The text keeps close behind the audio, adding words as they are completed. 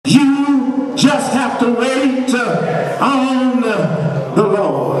to wait on the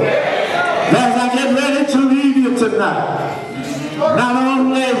Lord. As I get ready to leave you tonight, not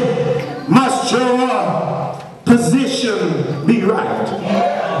only must your position be right,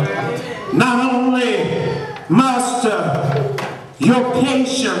 not only must your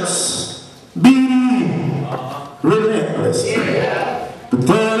patience be relentless, but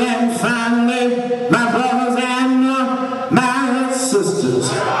third and finally, my brothers and my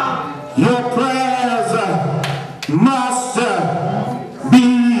sisters, your prayers must be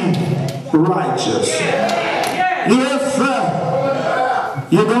righteous. If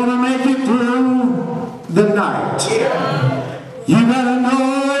you're going to make it through the night, you better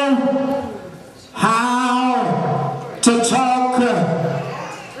know how to talk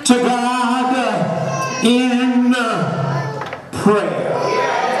to God in prayer.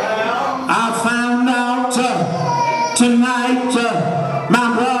 I found out tonight, my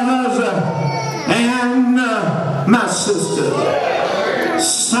brothers and my sisters,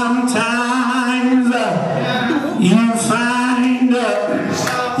 sometimes you find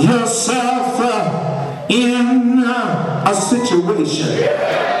yourself in a situation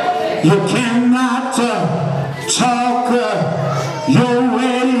you cannot talk your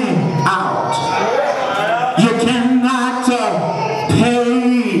way out. You cannot pay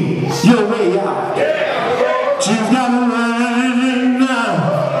your way out. You've got to learn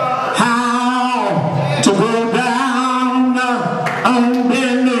how to go down on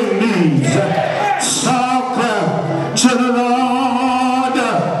bending knees, talk to the Lord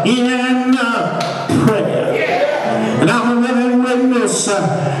in prayer. And I'm a living witness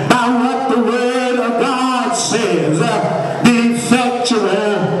by what the Word of God says. The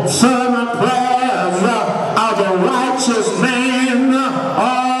effectual fervent prayers of a righteous man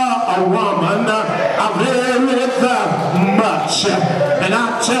or a woman availeth much. And I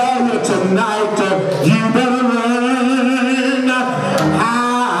tell you tonight, you better learn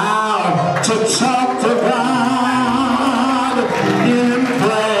how to talk to God in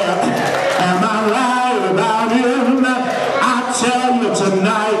prayer. Am I right about Him? I tell you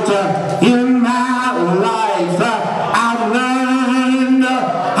tonight, in my life, I've learned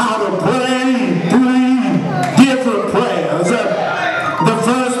how to pray 3 different prayers. The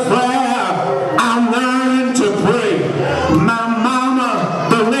first prayer I learned to pray, my mama,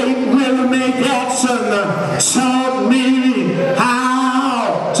 the late Gadson, taught me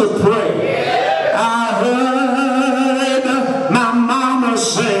how to pray. I heard my mama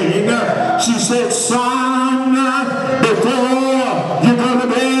sing. She said, son, before you go to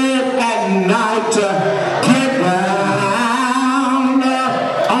bed at night,